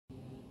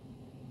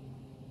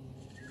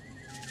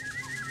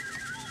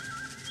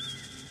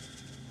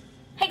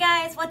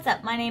guys, what's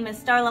up? My name is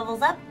Star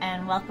Levels Up,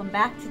 and welcome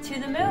back to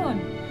the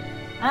Moon.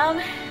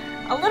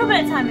 A little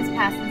bit of time has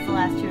passed since the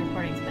last two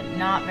recordings, but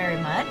not very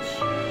much.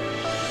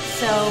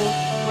 So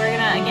we're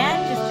gonna,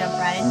 again, just jump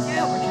right into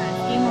it. We're trying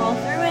to steamroll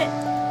through it.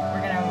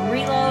 We're gonna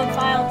reload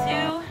file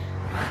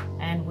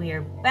 2, and we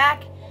are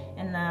back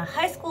in the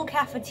high school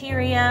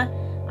cafeteria.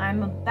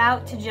 I'm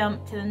about to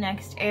jump to the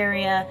next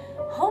area.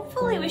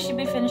 Hopefully we should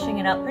be finishing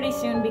it up pretty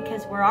soon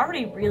because we're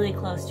already really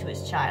close to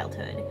his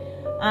childhood.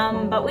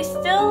 But we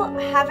still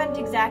haven't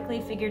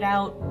exactly figured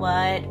out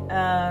what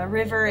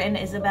River and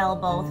Isabelle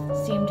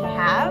both seem to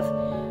have.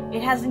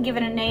 It hasn't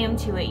given a name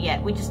to it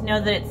yet. We just know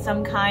that it's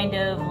some kind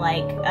of,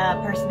 like,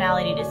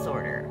 personality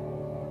disorder.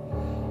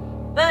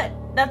 But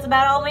that's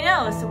about all we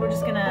know, so we're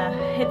just gonna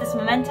hit this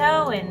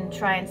memento and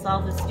try and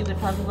solve this stupid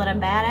puzzle that I'm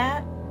bad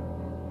at.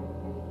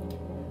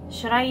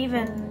 Should I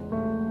even...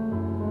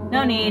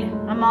 No need.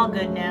 I'm all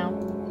good now.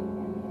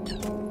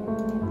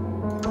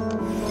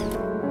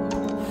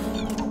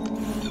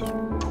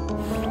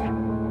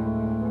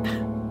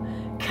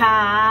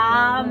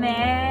 Kame!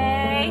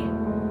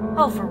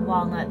 Oh, for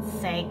walnut's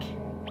sake.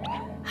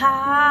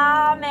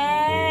 Kame!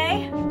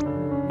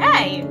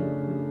 Hey!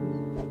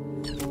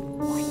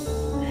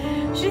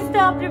 She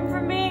stopped him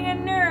from being a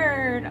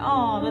nerd.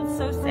 Oh, that's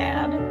so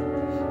sad.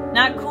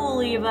 Not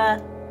cool, Eva.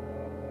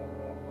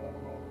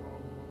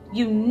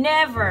 You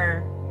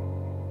never...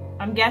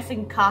 I'm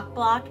guessing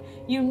cockblock.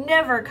 You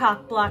never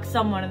cockblock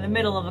someone in the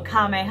middle of a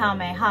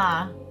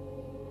Kamehameha.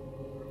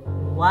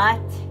 What?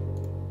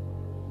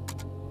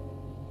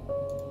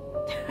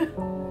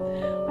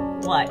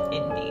 What,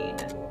 indeed.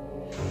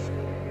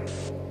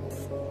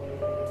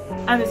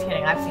 I'm just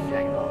kidding, I've seen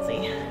Dragon Ball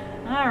Z.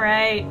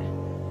 Alright.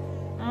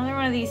 Another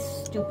one of these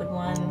stupid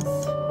ones.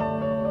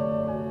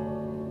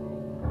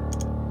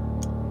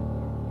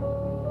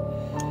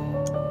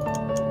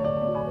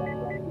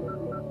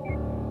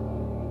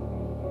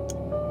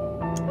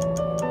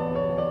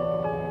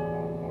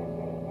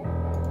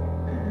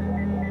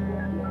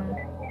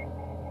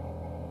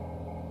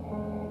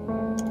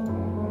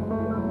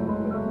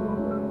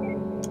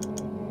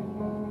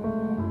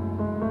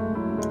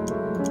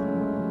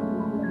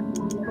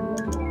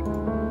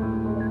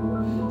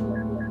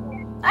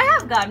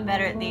 Gotten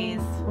better at these.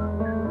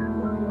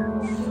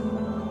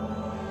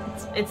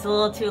 It's a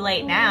little too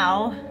late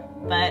now,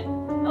 but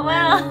oh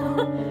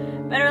well.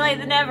 Better late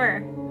than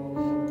never.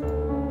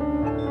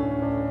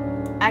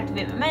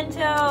 Activate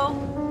memento.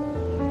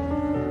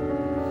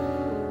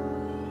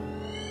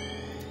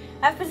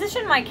 I've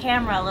positioned my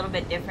camera a little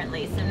bit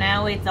differently, so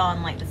now it's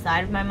on like the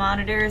side of my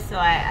monitor, so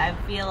I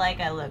feel like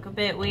I look a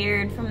bit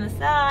weird from the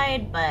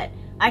side, but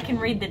I can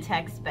read the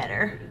text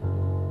better.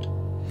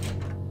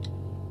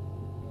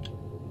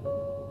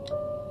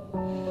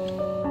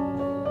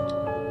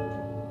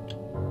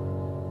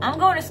 I'm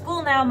going to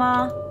school now,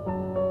 Ma.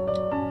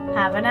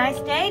 Have a nice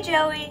day,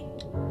 Joey.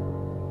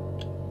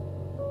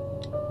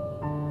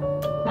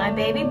 My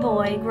baby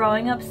boy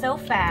growing up so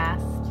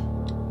fast.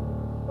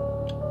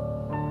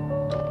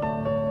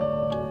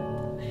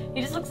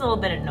 He just looks a little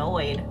bit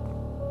annoyed.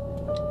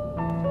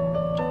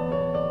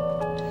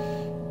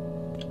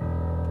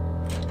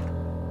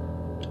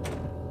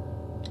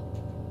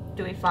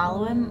 Do we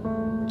follow him?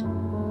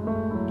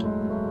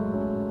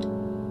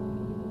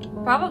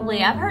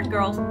 Probably. I've heard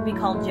girls be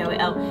called Joey.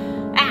 Oh,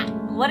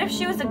 what if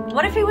he was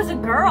a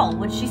girl?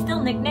 Would she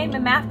still nickname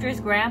him after his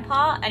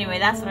grandpa? Anyway,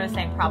 that's what I was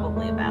saying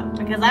probably about.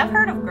 Because I've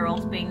heard of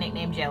girls being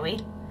nicknamed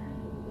Joey.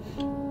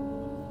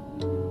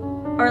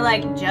 Or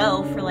like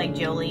Joe for like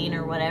Jolene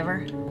or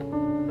whatever.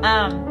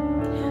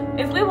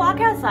 If we walk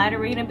outside, are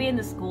we gonna be in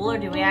the school or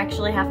do we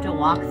actually have to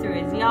walk through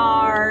his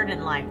yard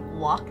and like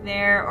walk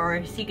there? Or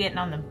is he getting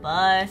on the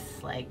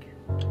bus? Like,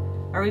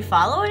 are we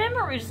following him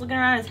or are we just looking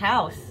around his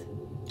house?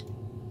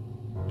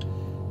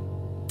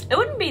 It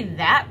wouldn't be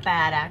that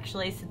bad,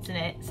 actually, since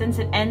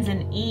it ends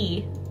in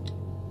E.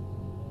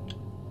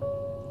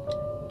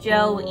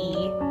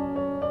 Joey.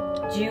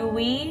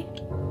 Jewy.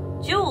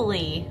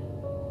 Julie.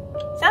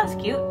 Sounds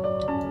cute.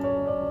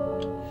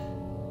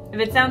 If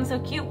it sounds so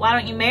cute, why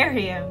don't you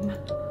marry him?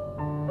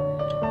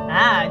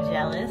 Ah,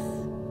 jealous.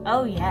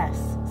 Oh, yes.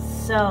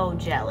 So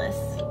jealous.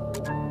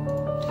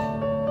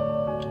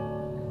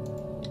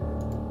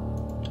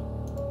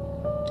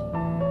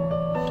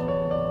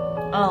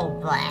 Oh,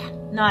 blah.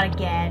 Not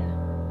again.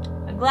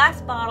 A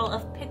glass bottle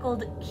of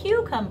pickled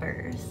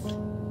cucumbers.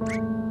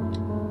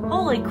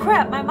 Holy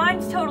crap, my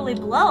mind's totally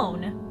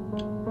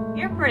blown.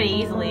 You're pretty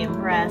easily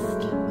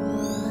impressed.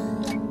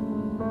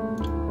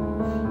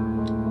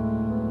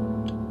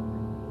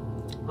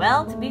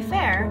 Well, to be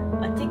fair,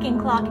 a ticking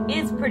clock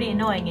is pretty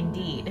annoying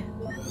indeed.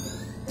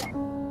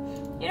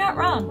 You're not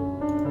wrong.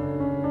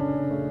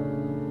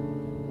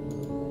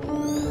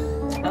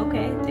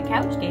 Okay, the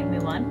couch gave me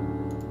one.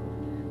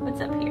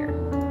 What's up here?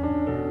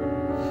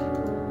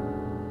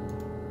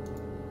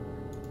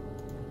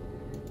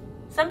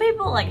 Some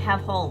people like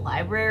have whole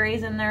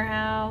libraries in their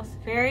house.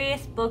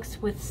 Various books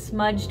with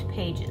smudged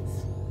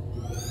pages.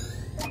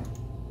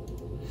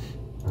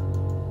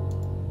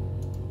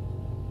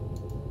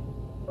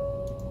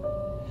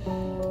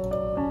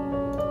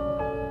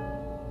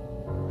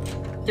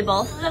 Do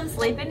both of them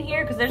sleep in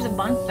here? Because there's a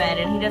bunk bed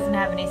and he doesn't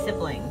have any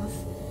siblings.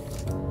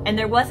 And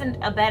there wasn't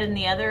a bed in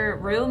the other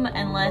room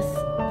unless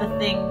the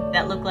thing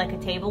that looked like a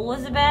table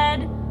was a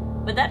bed.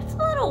 But that's a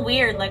little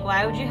weird. Like,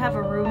 why would you have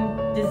a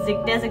room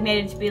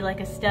designated to be like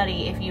a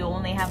study if you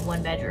only have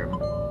one bedroom?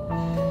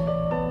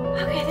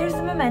 Okay, there's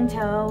the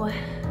memento.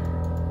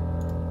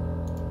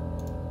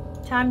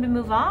 Time to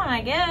move on,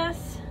 I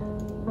guess.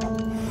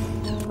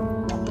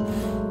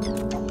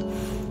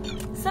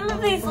 Some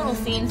of these little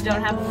scenes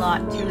don't have a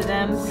lot to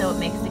them, so it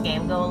makes the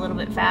game go a little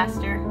bit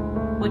faster,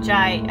 which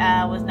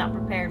I was not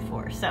prepared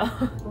for, so.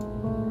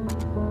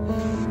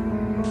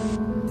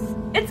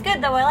 It's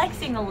good though, I like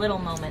seeing the little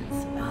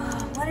moments.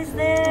 What is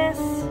this?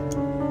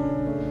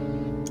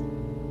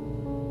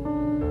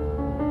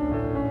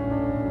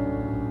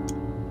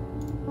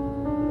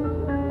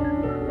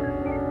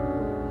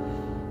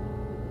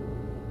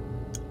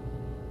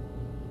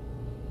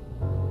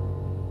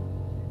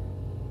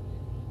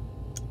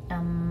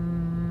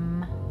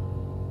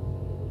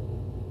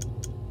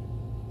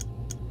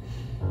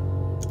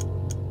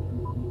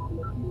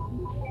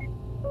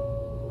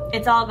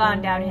 It's all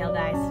gone downhill,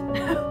 guys.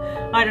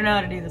 I don't know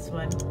how to do this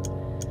one.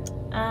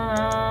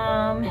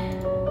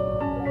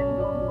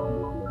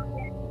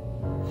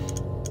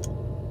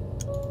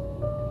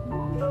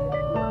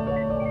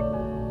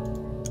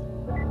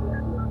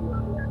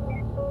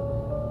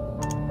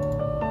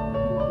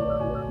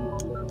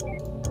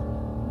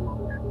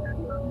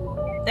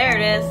 There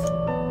it is.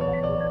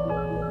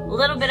 A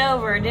little bit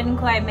over, didn't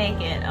quite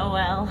make it. Oh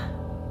well.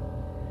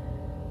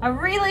 I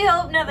really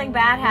hope nothing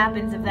bad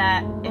happens if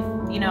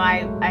you know,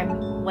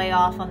 I'm way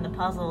off on the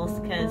puzzles,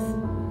 because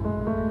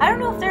I don't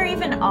know if there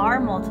even are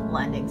multiple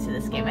endings to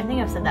this game. I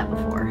think I've said that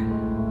before,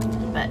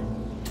 but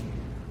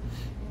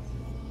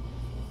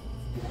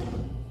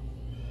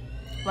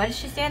why did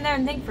she stand there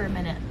and think for a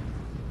minute?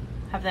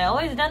 Have they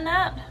always done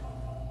that?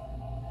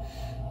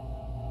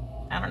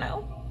 I don't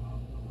know.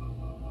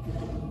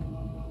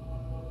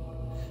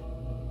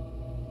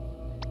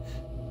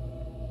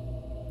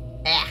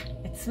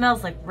 It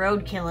smells like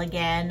roadkill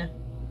again.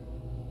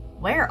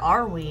 Where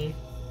are we?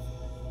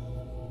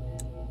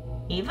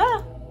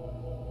 Eva?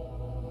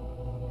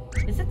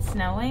 Is it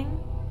snowing?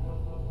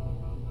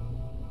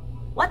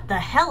 What the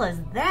hell is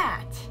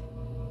that?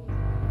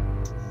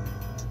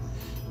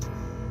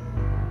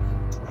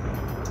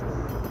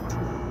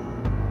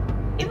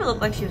 Eva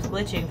looked like she was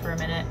glitching for a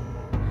minute.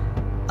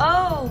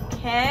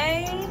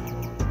 Okay.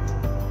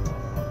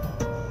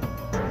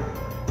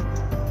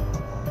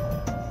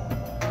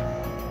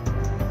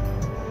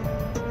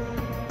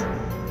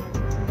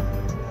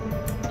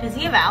 Does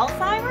he have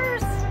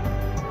Alzheimer's?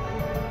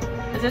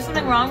 Is there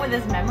something wrong with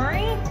his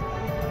memory?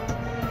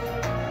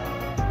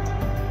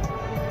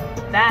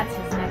 That's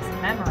his next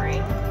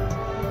memory.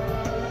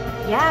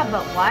 Yeah,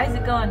 but why is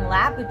it going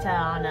Laputa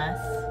on us?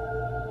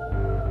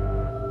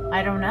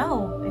 I don't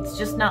know. It's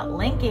just not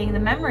linking the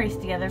memories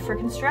together for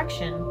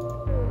construction.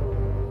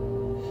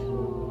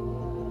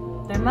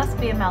 There must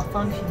be a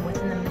malfunction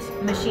within the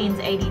machine's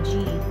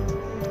ADG.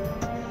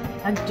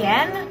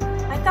 Again?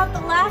 I thought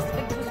the last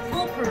fix was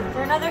foolproof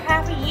for another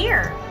half a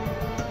year.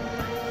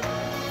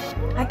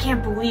 I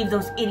can't believe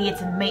those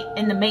idiots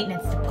in the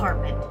maintenance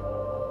department.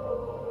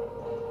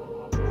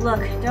 Look,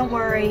 don't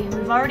worry.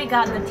 We've already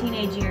gotten the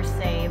teenage years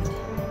saved.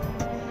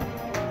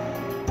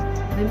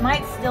 We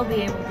might still be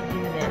able to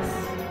do this.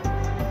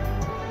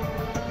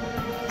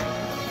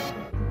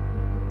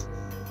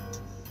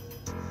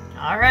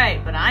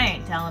 Alright, but I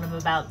ain't telling him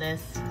about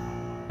this.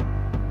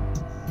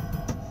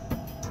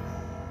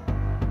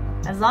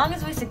 As long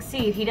as we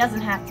succeed, he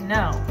doesn't have to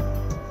know.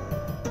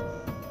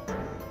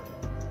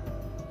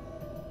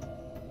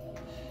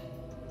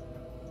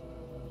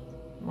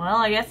 Well,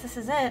 I guess this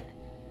is it.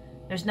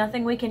 There's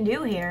nothing we can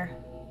do here.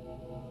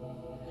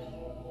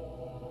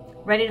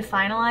 Ready to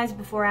finalize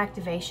before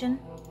activation?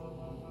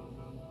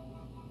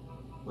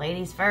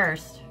 Ladies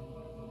first.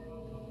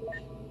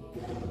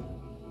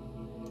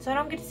 So I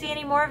don't get to see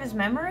any more of his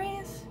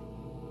memories?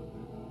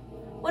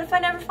 What if I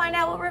never find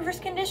out what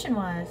River's condition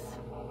was?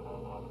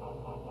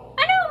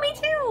 I know, me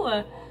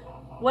too!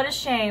 What a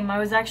shame. I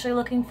was actually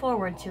looking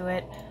forward to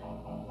it.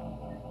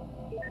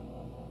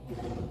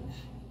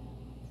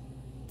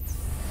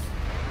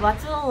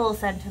 Lots of a little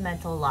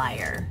sentimental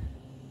liar.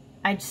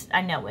 I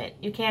know it.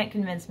 You can't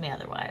convince me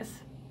otherwise.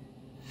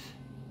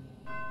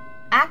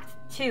 Act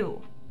 2.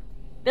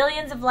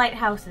 Billions of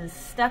lighthouses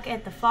stuck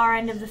at the far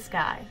end of the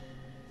sky.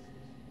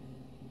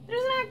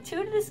 There's an Act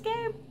 2 to this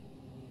game?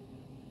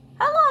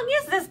 How long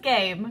is this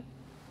game?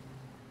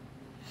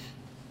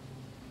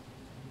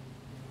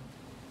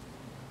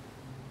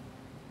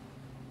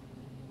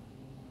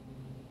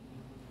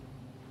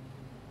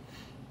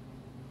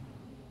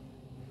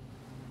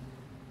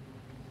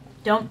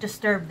 Don't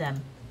disturb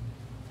them.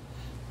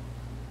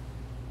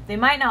 They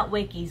might not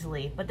wake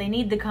easily, but they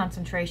need the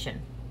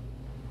concentration.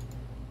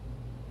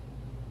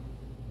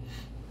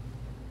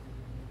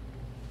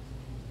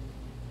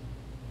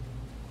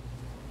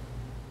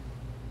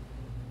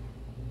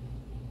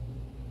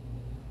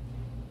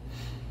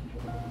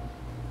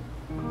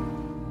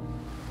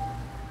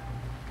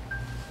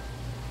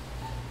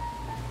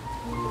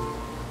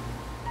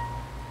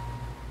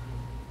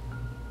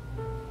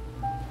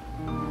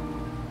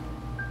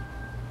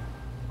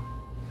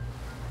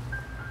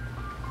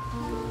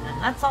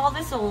 That's all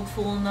this old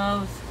fool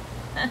knows.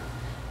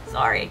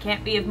 Sorry, I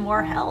can't be of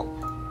more help.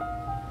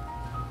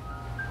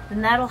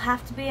 Then that'll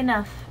have to be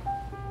enough.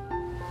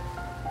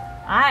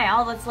 Aye,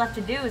 all that's left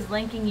to do is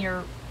linking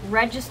your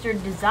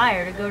registered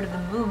desire to go to the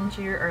moon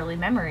to your early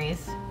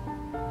memories.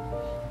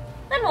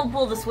 Then we'll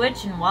pull the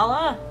switch and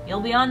voila, you'll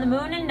be on the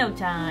moon in no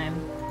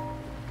time.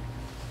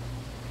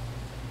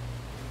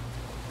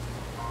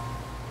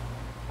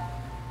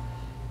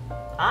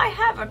 I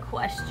have a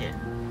question.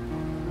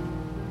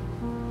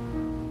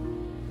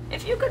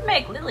 If you could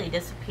make Lily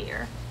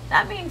disappear,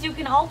 that means you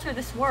can alter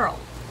this world.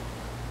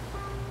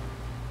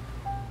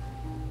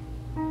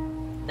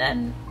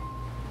 Then,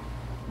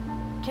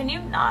 can you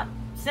not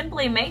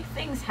simply make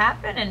things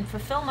happen and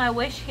fulfill my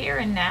wish here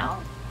and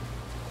now?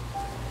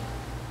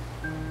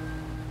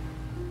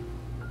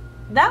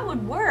 That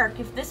would work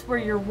if this were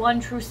your one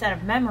true set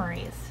of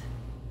memories.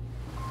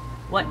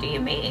 What do you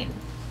mean?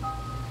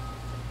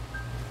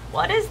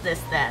 What is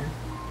this then?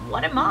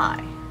 What am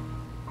I?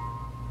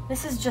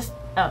 This is just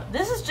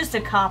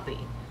a copy.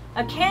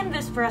 A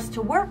canvas for us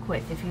to work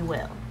with, if you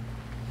will.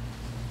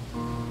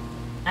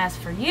 As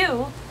for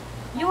you,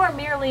 you are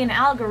merely an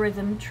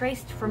algorithm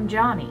traced from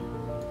Johnny.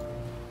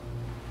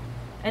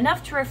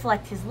 Enough to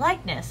reflect his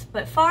likeness,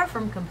 but far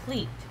from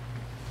complete.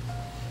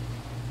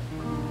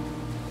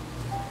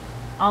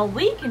 All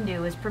we can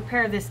do is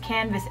prepare this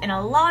canvas in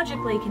a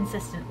logically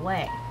consistent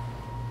way.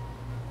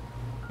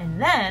 And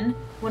then,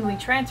 when we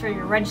transfer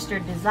your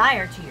registered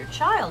desire to your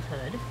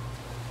childhood,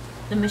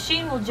 the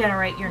machine will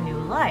generate your new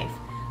life,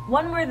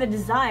 one where the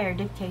desire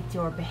dictates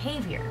your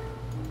behavior.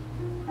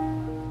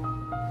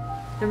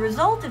 The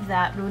result of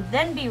that would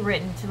then be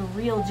written to the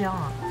real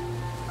John.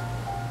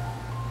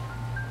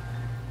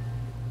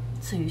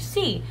 So you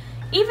see,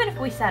 even if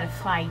we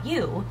satisfy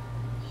you,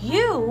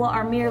 you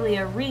are merely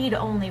a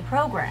read-only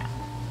program.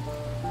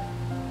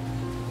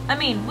 I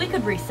mean, we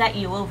could reset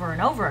you over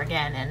and over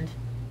again, and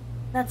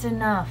that's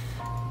enough.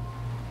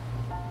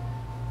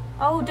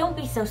 Oh, don't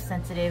be so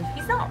sensitive.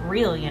 He's not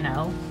real, you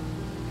know.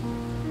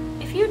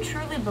 If you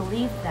truly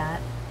believed that,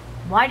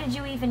 why did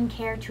you even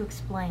care to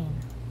explain?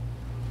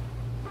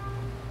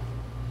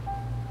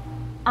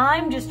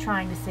 I'm just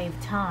trying to save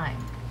time.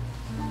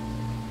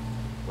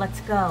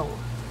 Let's go.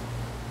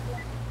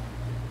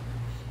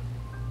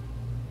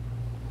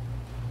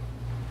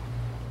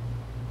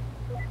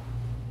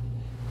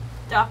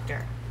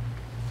 Doctor.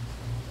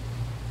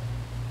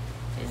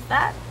 Is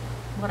that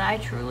what I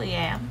truly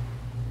am?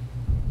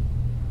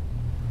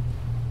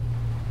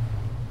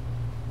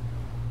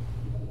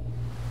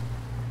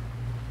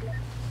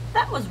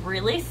 That was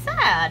really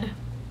sad.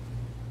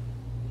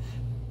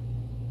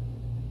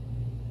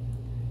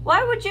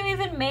 Why would you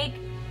even make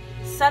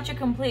such a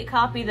complete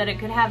copy that it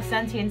could have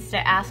sentience to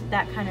ask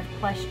that kind of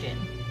question?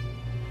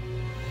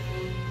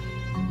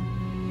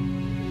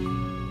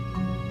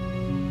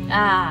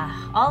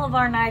 Ah, all of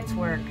our night's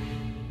work.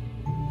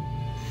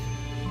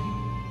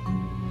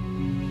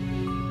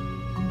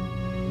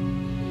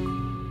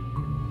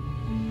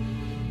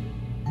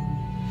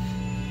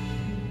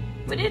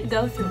 We did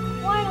go through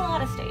quite a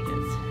lot of stages.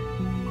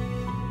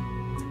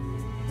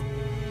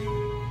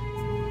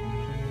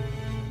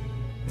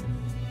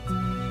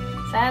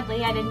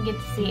 Sadly, I didn't get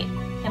to see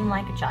him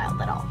like a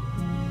child at all.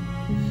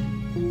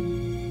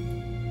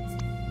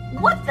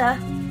 What the?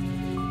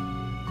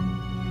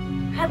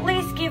 At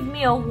least give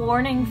me a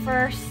warning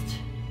first.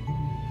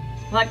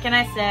 What can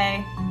I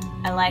say?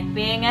 I like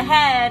being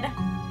ahead.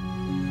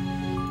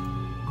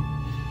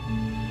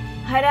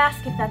 I'd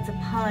ask if that's a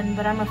pun,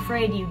 but I'm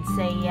afraid you'd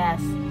say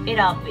yes. It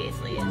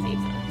obviously is,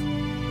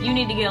 Eva. You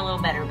need to get a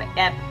little better,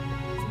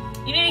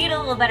 you need to get a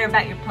little better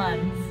about your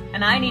puns,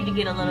 and I need to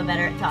get a little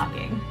better at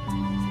talking.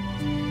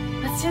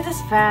 Let's do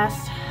this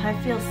fast. I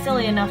feel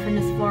silly enough in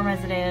this form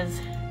as it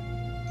is.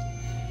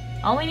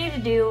 All we need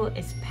to do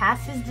is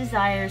pass his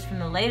desires from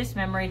the latest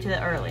memory to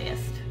the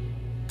earliest.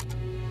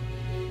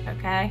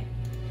 Okay?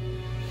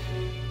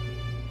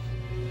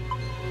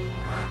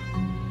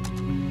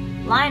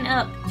 Line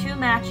up 2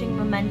 matching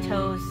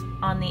mementos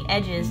on the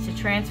edges to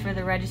transfer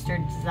the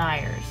registered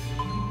desires.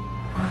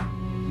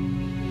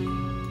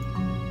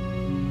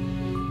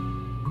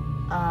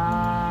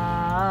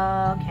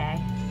 Okay.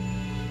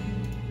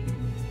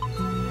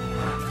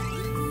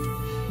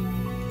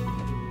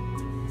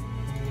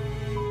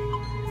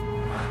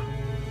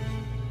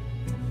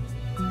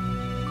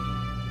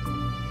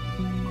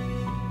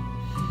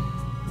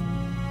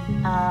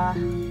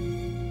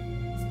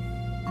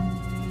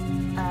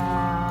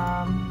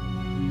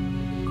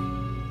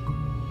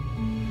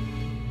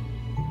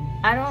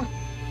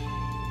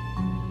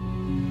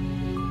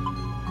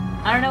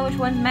 I don't know which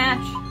ones match.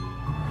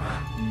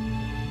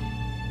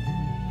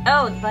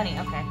 Oh, the bunny,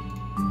 okay.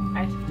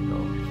 I just have to go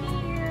over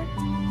here.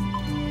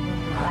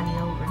 Move the bunny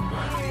over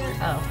here.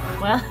 Oh,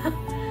 well,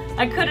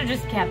 I could have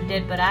just kept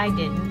it, but I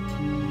didn't.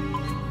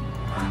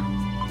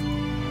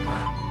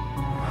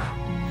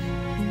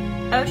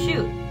 Oh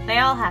shoot, they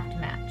all have to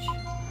match.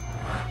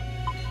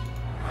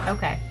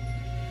 Okay.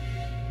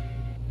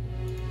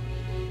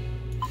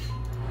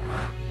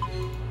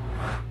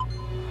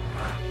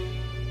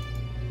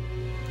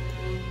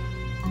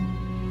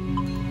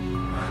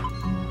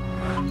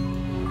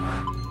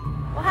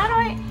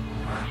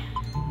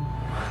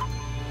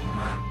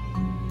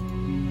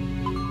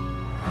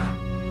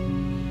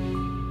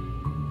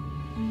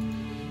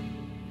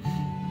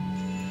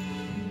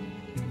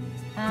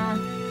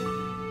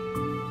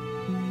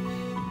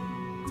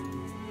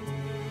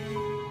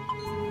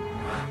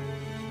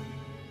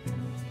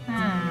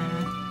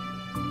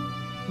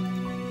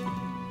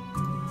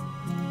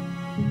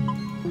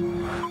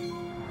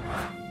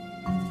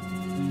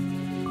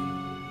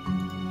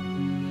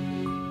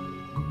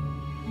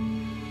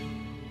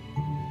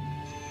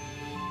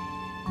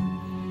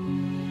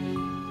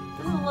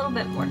 little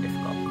bit more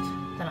difficult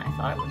than I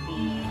thought it would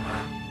be.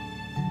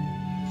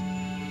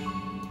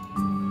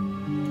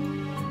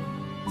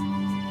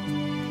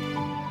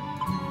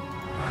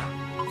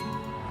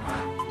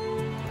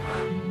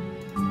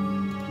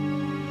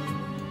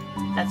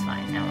 That's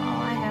fine. Now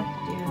all I have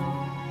to do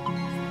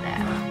is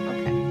that.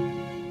 Okay.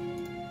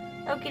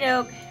 Okie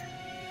doke.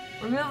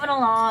 We're moving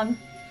along.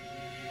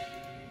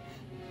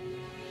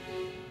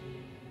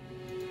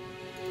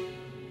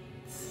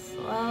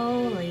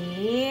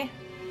 Slowly.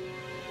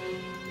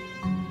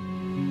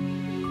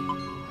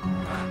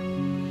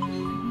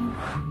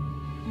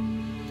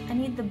 I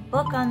need the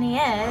book on the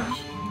edge,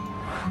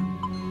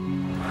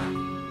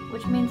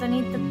 which means I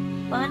need the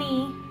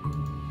bunny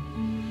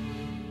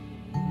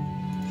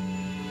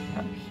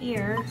up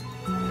here.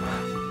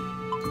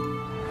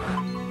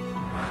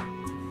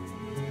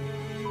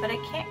 But I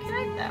can't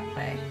connect that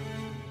way.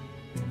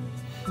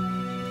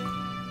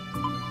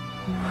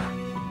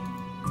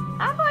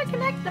 How do I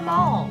connect them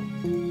all?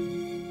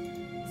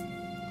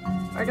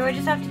 Or do I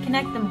just have to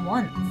connect them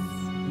once?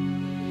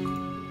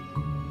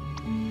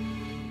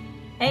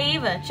 Hey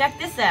Eva, check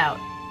this out.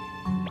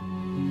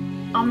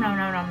 Nom nom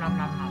nom nom nom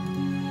nom nom.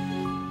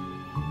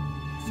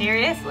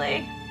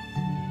 Seriously?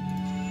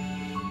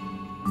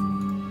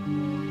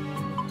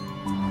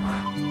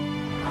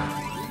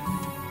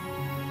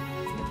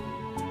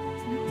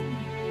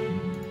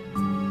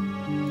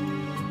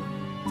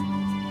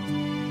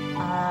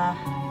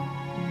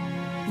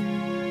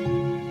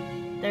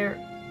 They're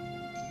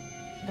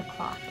the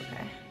cloth,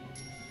 okay.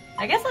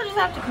 I guess I'll just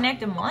have to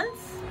connect them once.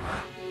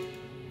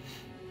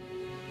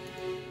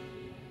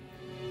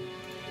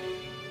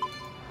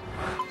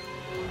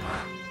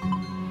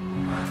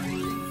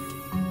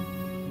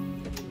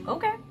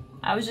 Okay,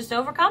 I was just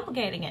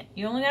overcomplicating it.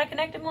 You only gotta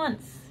connect them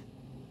once.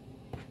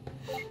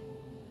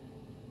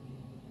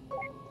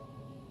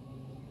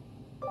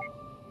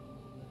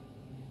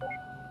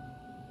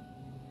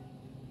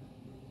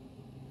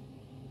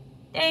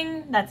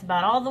 Ding, that's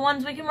about all the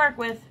ones we can work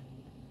with.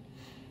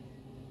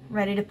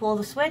 Ready to pull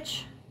the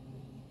switch?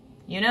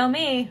 You know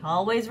me,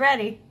 always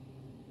ready.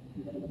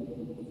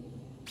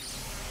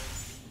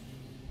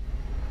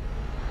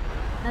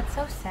 That's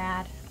so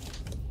sad.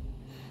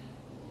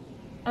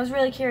 I was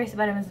really curious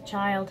about him as a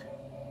child.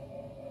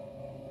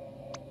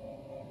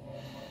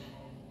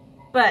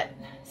 But,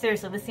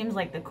 seriously, this seems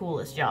like the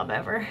coolest job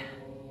ever.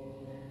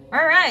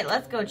 Alright,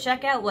 let's go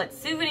check out what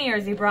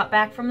souvenirs he brought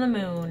back from the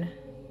moon.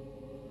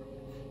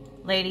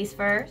 Ladies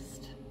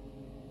first.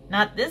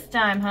 Not this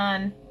time,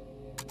 hun.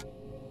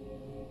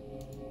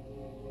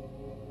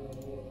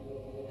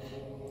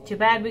 Too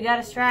bad we got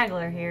a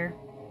straggler here.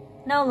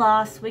 No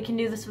loss, we can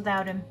do this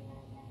without him.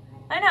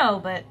 I know,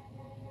 but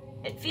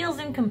it feels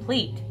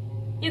incomplete.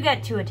 You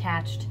get too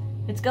attached.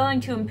 It's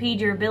going to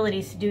impede your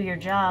abilities to do your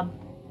job.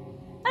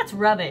 That's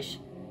rubbish.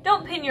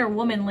 Don't pin your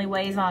womanly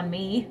ways on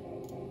me.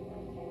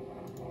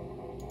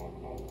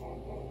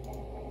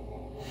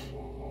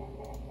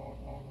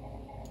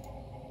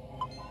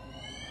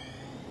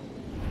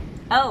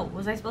 Oh,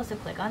 was I supposed to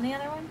click on the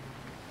other one?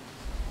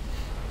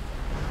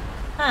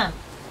 Huh.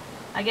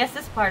 I guess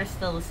this part is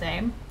still the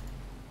same.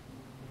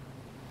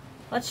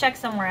 Let's check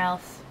somewhere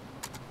else.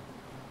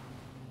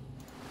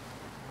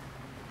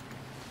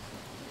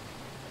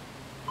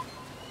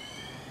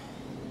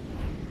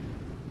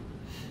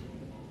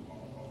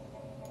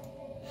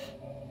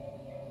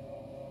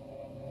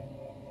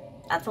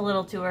 That's a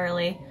little too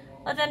early.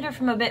 Let's enter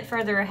from a bit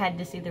further ahead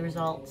to see the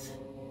results.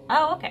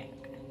 Oh, okay.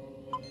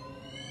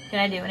 Can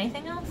I do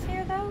anything else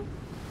here, though?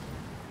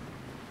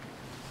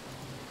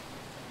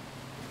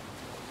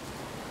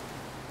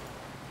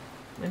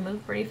 We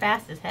move pretty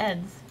fast as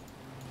heads.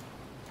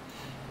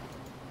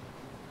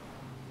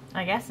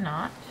 I guess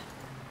not.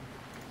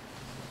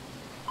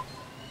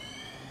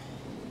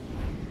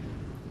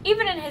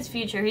 Even in his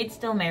future, he'd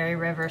still marry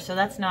River, so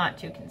that's not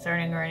too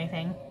concerning or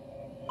anything.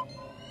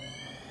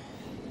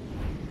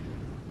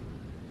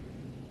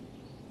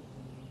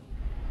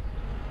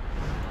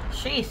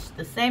 Sheesh,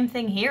 the same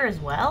thing here as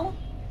well?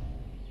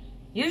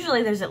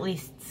 Usually there's at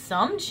least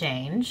some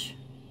change.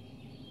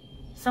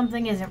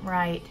 Something isn't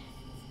right.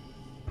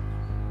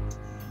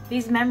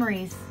 These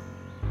memories,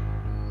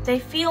 they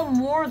feel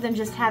more than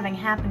just having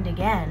happened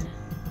again.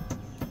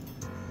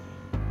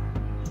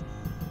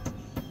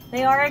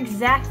 They are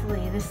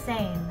exactly the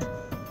same.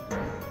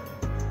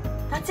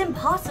 That's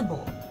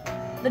impossible.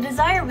 The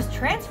desire was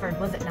transferred,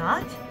 was it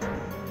not?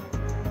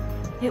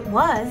 It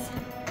was.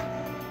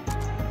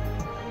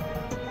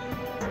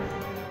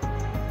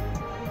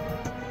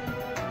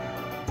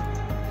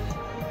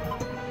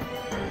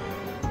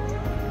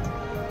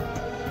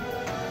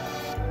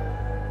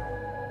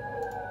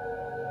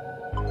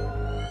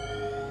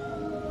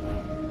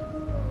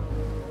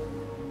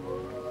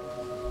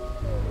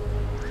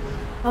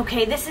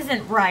 Okay, this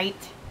isn't right.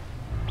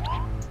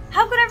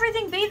 How could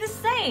everything be the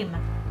same?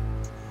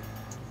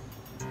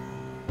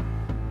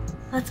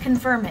 Let's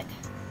confirm it.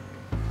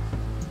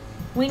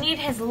 We need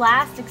his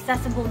last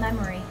accessible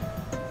memory.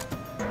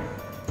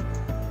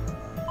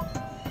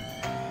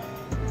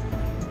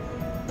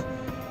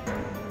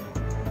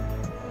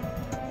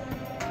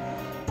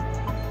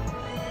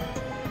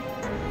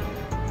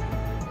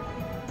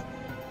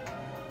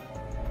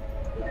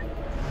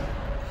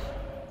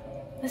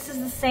 This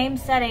is the same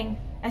setting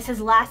as his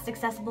last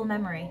accessible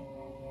memory.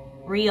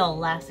 Real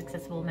last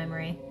accessible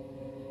memory.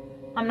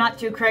 I'm not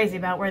too crazy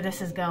about where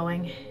this is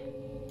going.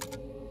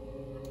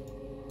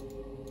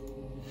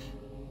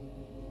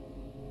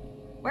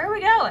 Where are we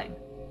going?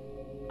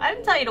 I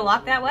didn't tell you to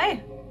walk that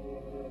way.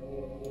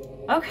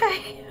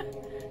 Okay.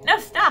 No,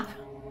 stop.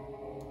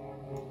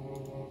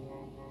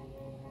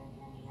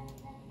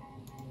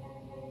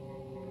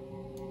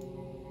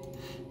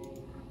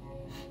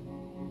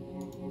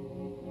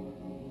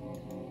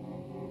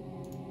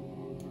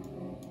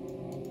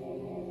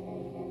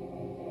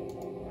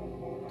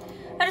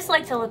 I just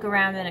like to look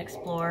around and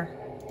explore.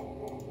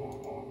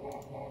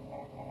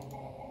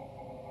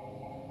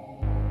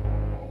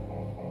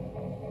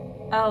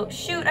 Oh,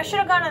 shoot, I should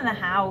have gone in the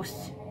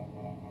house.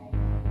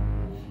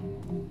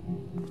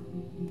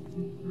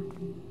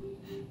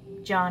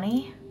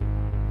 Johnny?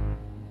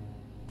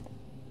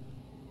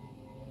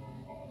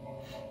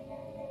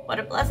 What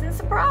a pleasant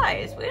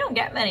surprise. We don't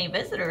get many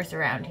visitors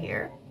around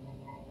here.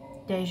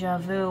 Deja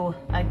vu,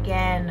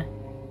 again.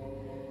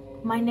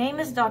 My name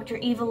is Dr.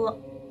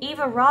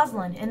 Eva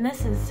Roslin, and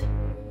this is...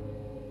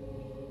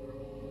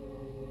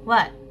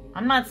 What?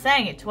 I'm not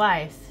saying it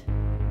twice.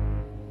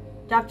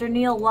 Dr.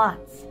 Neil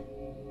Watts.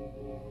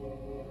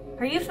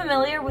 Are you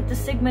familiar with the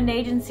Sigmund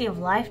Agency of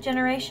Life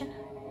Generation?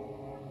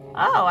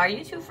 Oh, are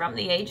you two from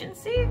the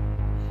agency?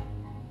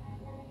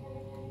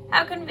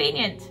 How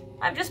convenient.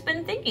 I've just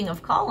been thinking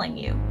of calling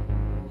you.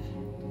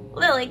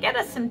 Lily, get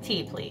us some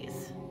tea,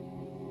 please.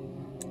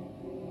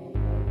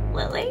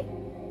 Lily?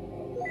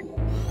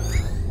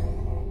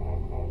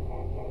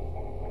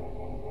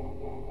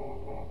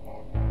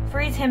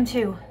 Freeze him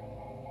too.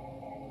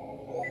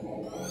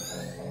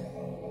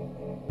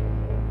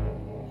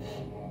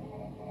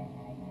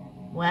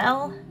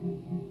 Well...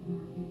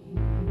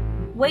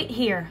 Wait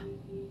here.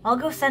 I'll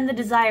go send the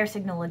desire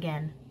signal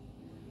again.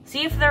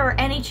 See if there are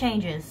any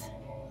changes.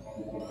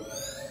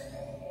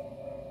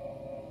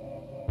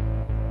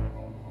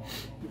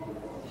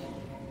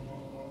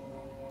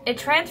 It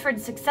transferred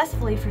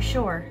successfully for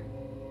sure.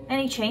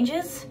 Any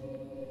changes?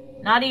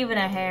 Not even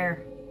a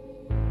hair.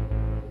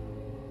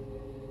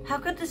 How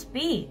could this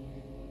be?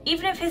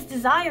 Even if his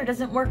desire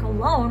doesn't work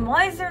alone,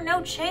 why is there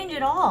no change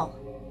at all?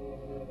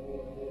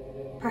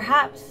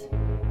 Perhaps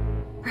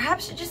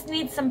it just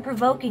needs some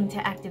provoking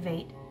to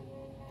activate.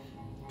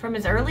 From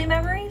his early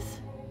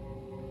memories?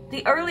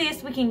 The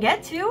earliest we can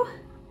get to?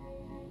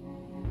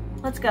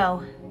 Let's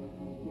go.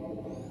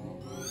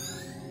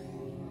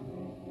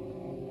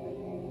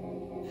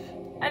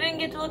 I didn't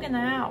get to look in the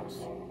house.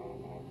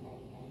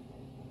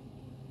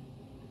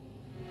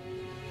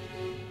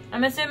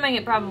 I'm assuming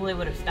it probably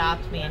would have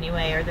stopped me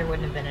anyway, or there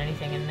wouldn't have been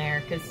anything in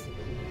there, because...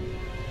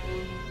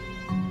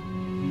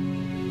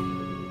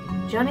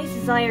 Johnny's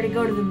desire to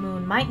go to the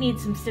moon might need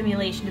some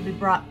stimulation to be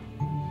brought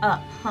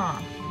up,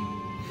 huh?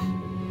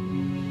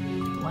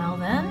 Well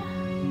then...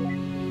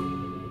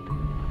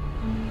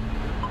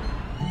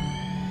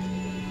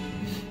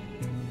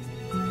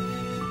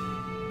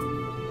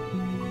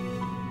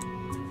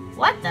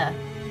 What the?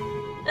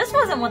 This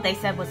wasn't what they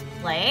said was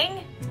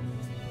playing.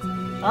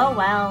 Oh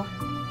well.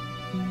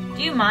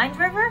 Do you mind,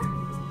 River?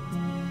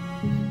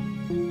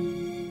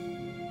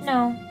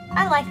 No,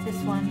 I like this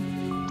one.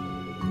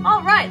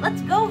 Alright,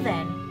 let's go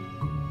then.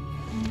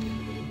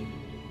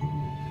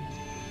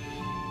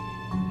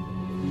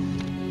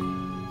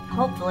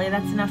 Hopefully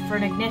that's enough for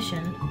an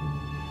ignition.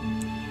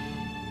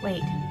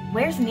 Wait,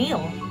 where's Neil?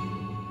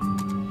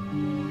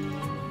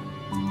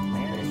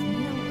 Where is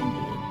Neil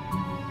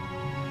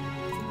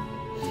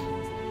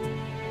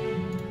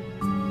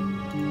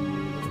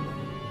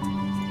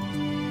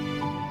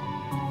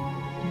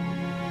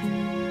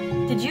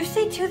indeed? Did you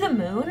see To the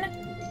Moon?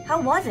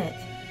 How was it?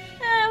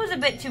 It was a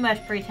bit too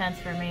much pretense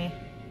for me.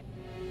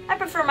 I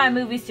prefer my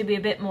movies to be a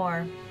bit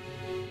more...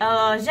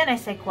 je ne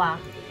sais quoi.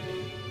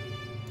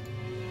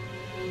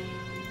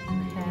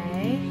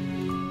 Okay.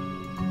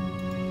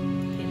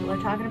 People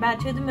are talking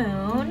about To the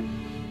Moon.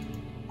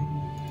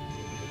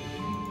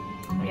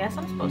 I guess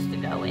I'm supposed to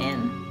go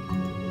in.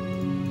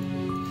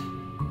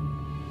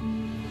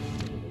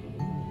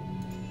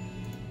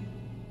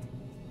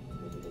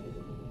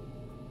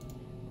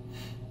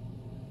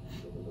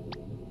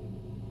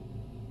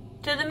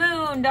 To the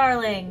moon,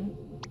 darling.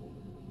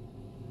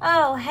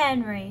 Oh,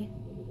 Henry.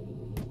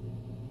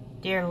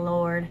 Dear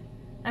Lord,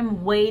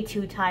 I'm way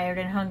too tired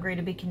and hungry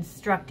to be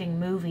constructing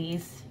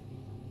movies.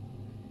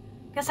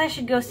 Guess I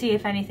should go see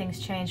if anything's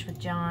changed with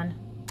John.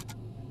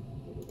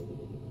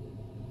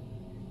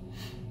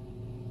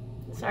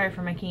 Sorry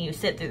for making you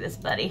sit through this,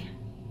 buddy.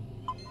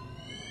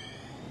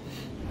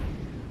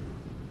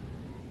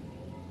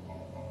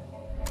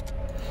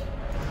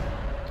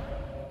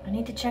 I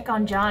need to check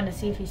on John to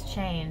see if he's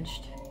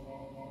changed.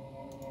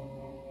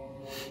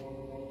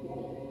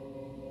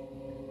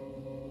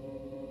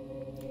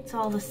 It's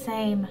all the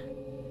same.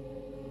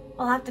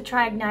 I'll have to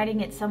try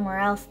igniting it somewhere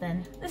else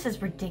then. This is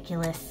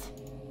ridiculous.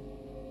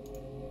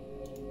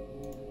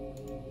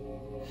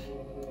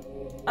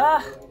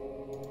 Ugh.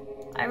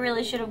 I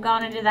really should have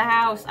gone into the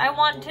house. I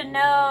want to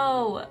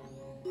know.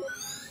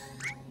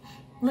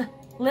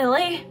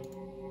 Lily?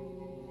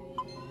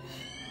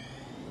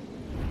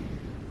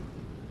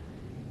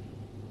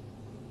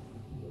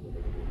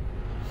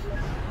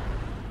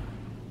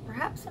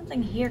 Perhaps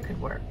something here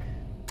could work.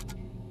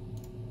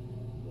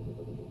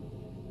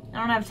 I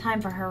don't have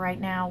time for her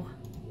right now.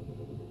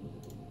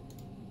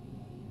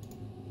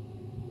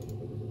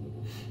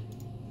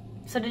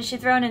 So did she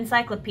throw an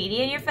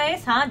encyclopedia in your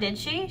face, huh? Did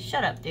she?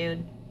 Shut up,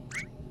 dude.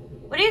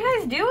 What are you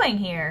guys doing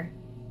here?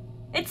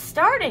 It's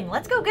starting.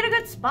 Let's go get a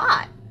good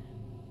spot.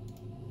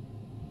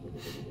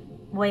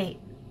 Wait,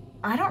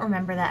 I don't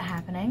remember that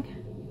happening.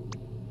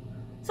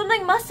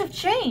 Something must have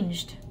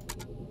changed.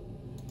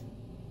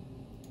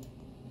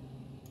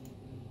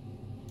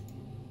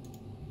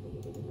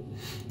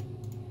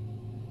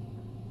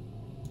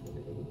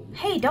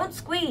 Hey, don't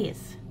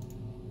squeeze.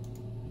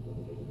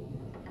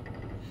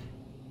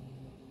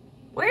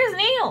 Where's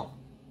Neil?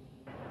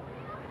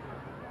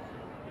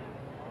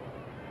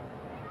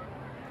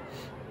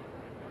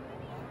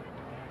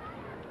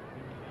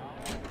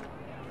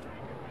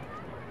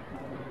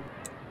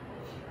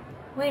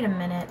 Wait a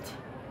minute.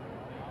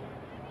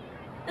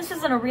 This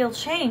isn't a real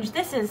change.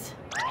 This is...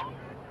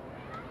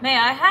 May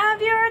I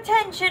have your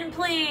attention,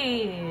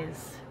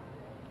 please?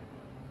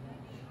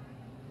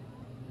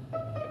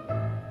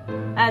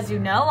 As you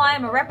know, I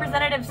am a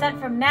representative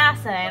sent from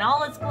NASA in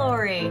all its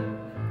glory.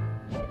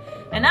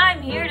 And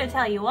I'm here to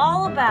tell you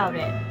all about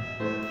it.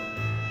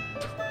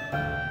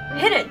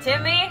 Hit it,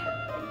 Timmy!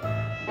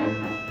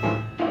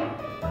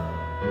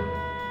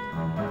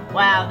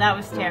 Wow, that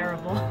was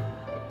terrible.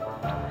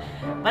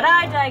 But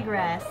I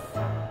digress.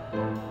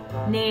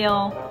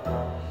 Neil.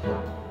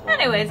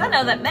 Anyways, I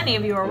know that many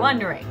of you are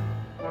wondering.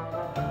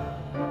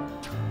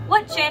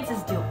 What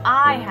chances do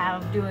I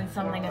have of doing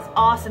something as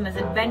awesome as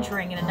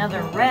adventuring in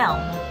another realm?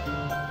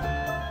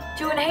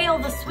 To inhale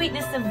the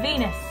sweetness of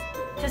Venus,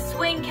 to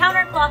swing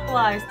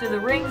counterclockwise through the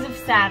rings of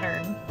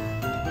Saturn.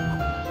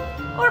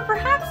 Or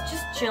perhaps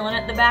just chilling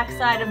at the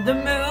backside of the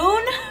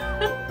moon?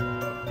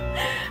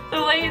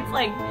 The way it's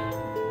like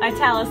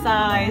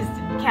italicized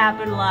and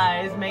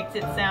capitalized makes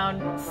it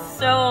sound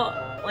so,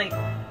 like,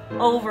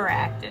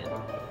 overacted.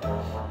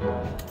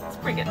 It's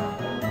pretty good.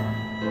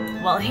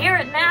 Well, here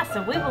at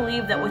NASA, we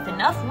believe that with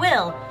enough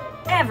will,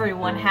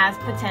 everyone has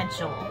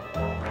potential.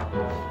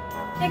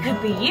 It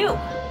could be you.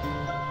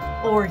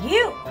 Or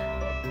you.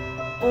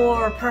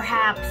 Or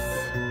perhaps...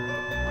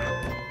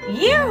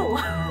 you!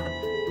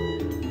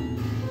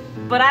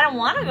 But I don't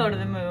want to go to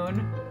the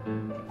moon.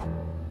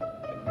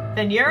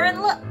 Then you're in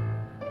luck.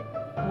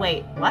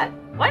 Wait, what?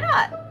 Why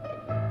not?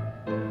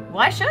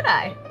 Why should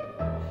I?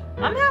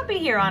 I'm happy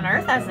here on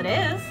Earth as it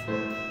is.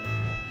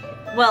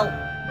 Well,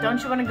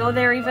 don't you want to go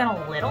there even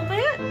a little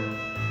bit?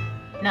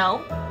 No.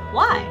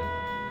 Why?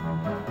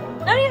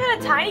 Not even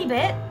a tiny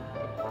bit.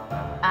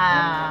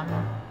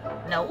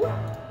 No.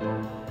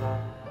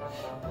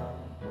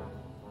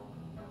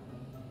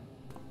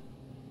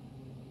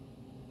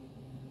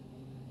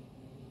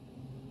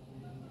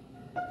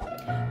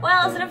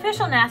 Well, as an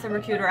official NASA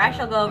recruiter, I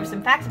shall go over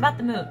some facts about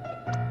the moon.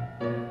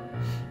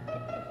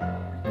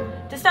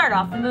 To start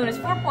off, the moon is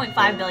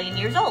 4.5 billion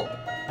years old.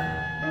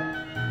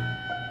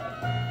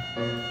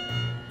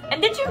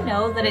 And did you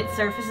know that its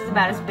surface is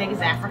about as big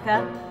as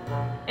Africa?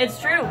 It's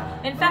true.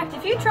 In fact,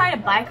 if you try to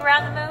bike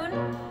around the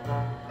moon...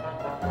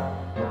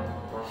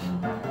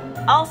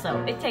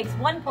 Also, it takes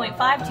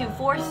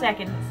 1.524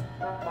 seconds,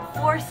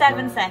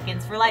 47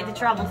 seconds for light to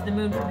travel to the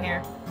moon from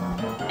here.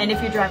 And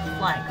if you drive a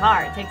flying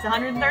car, it takes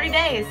 130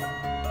 days.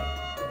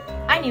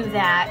 I knew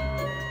that.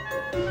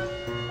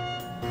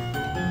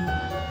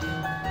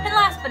 And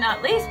last but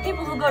not least,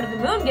 people who go to the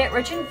moon get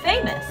rich and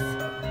famous.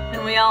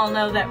 And we all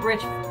know that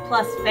rich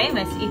plus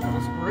famous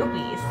equals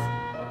groupies.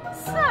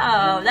 So,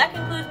 that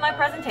concludes my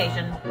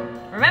presentation.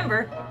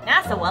 Remember,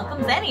 NASA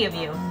welcomes any of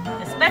you,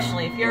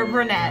 especially if you're a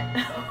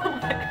brunette. Oh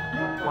my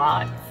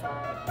god,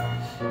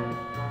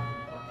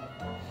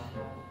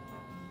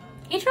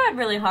 He tried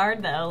really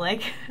hard though,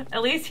 like,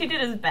 at least he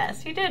did his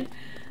best. He did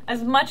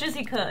as much as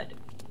he could.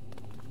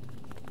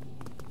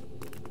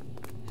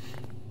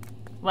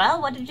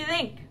 Well, what did you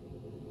think?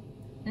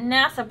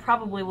 NASA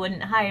probably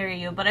wouldn't hire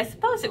you, but I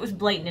suppose it was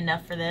blatant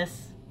enough for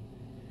this.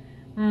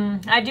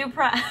 I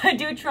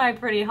do try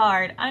pretty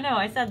hard. I know,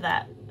 I said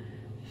that.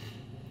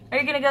 Are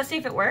you gonna go see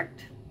if it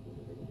worked?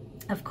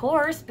 Of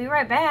course, be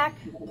right back.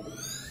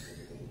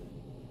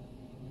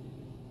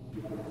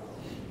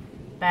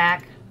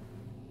 Back.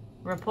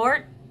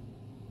 Report.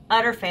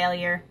 Utter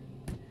failure.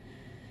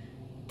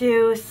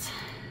 Deuce.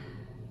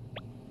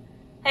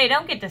 Hey,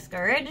 don't get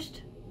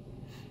discouraged.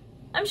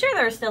 I'm sure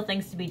there are still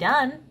things to be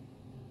done.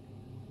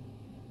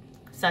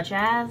 Such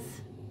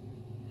as...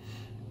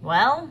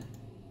 well...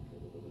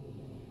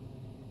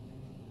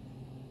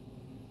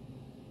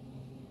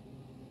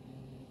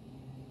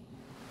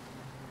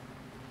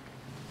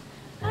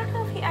 I don't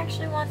know if he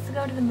actually wants to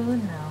go to the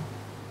moon, though.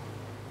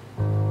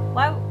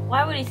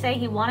 Why would he say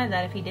he wanted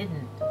that if he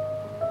didn't?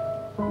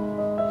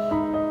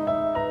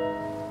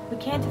 We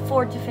can't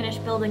afford to finish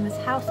building this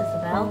house,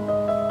 Isabel.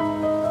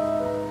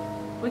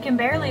 We can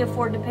barely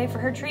afford to pay for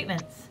her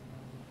treatments.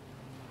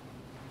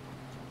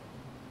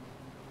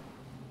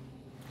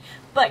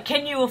 But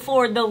can you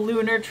afford the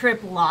Lunar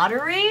Trip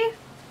lottery?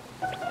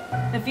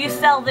 If you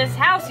sell this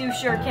house, you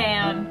sure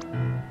can.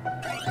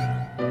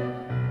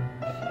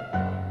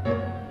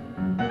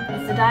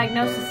 Is the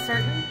diagnosis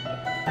certain?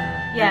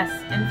 Yes,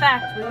 in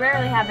fact, we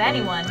rarely have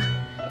anyone.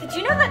 Did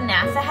you know that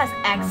NASA has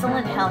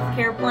excellent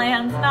healthcare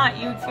plans? Not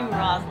you too,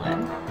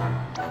 Rosalind.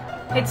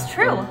 It's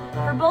true,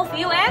 for both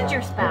you and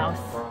your spouse.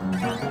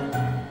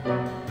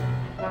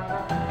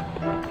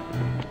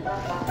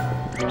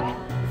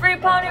 Free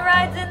pony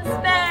rides in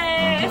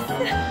space!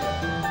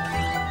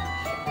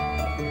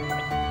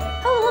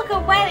 Oh, look, a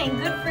wedding,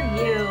 good for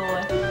you.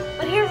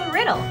 But here's a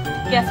riddle.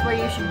 Guess where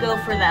you should go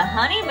for the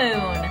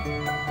honeymoon?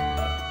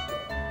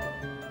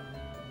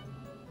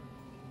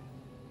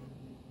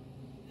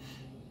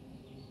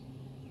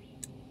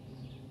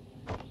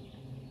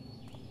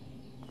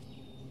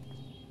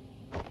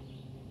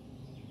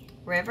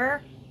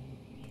 River?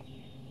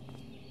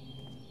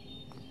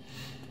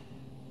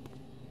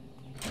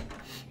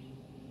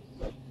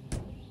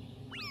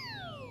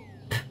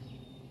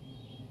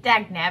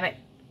 Dagnabbit.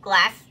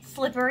 Glass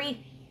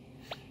slippery.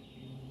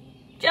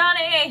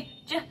 Johnny!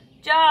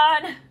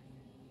 John!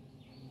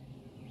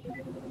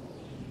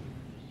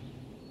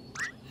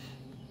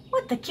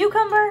 What, the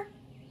cucumber?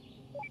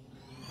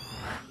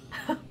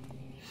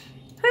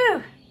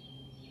 Whew.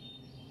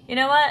 You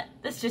know what?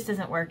 This just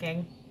isn't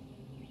working.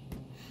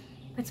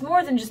 It's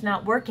more than just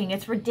not working,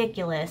 it's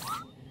ridiculous.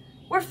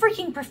 We're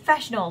freaking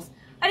professionals.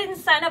 I didn't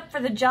sign up for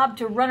the job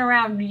to run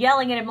around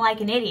yelling at him like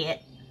an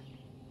idiot.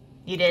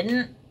 You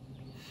didn't?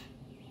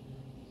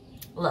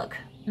 Look,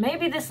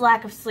 maybe this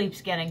lack of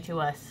sleep's getting to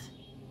us.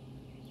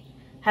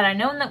 Had I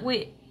known that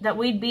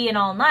we'd be an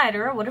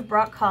all-nighter, I would have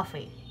brought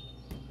coffee.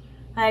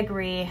 I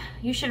agree.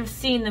 You should have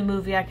seen the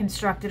movie I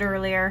constructed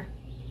earlier.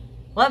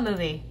 What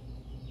movie?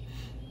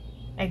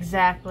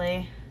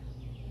 Exactly.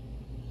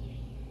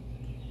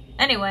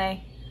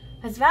 Anyway,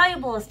 as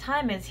valuable as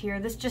time is here,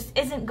 this just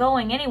isn't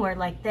going anywhere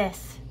like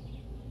this.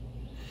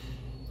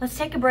 Let's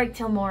take a break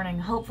till morning.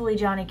 Hopefully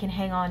Johnny can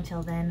hang on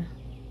till then.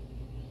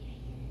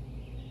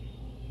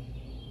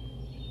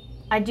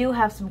 I do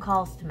have some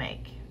calls to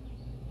make.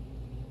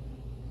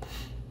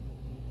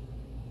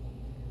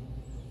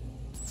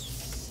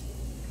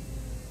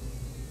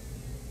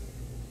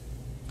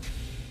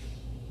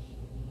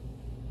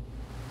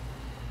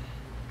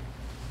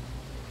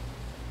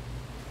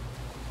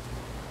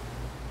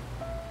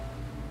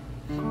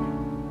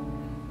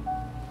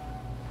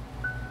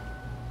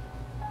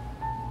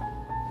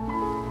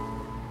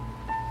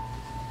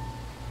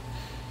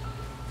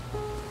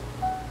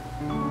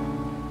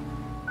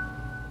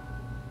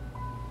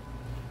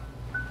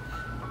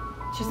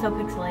 She's so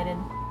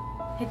pixelated.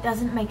 It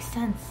doesn't make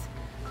sense.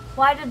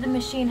 Why did the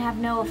machine have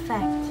no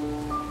effect?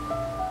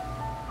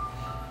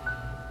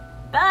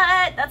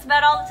 But that's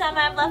about all the time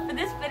I have left for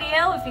this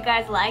video. If you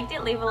guys liked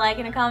it, leave a like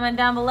and a comment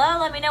down below.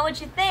 Let me know what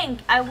you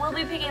think. I will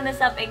be picking this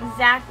up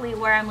exactly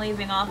where I'm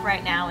leaving off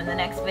right now in the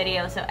next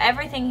video, so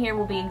everything here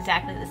will be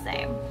exactly the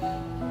same.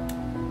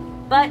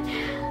 But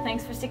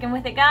thanks for sticking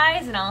with it,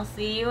 guys, and I'll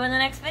see you in the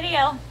next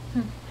video.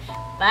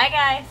 Bye,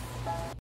 guys.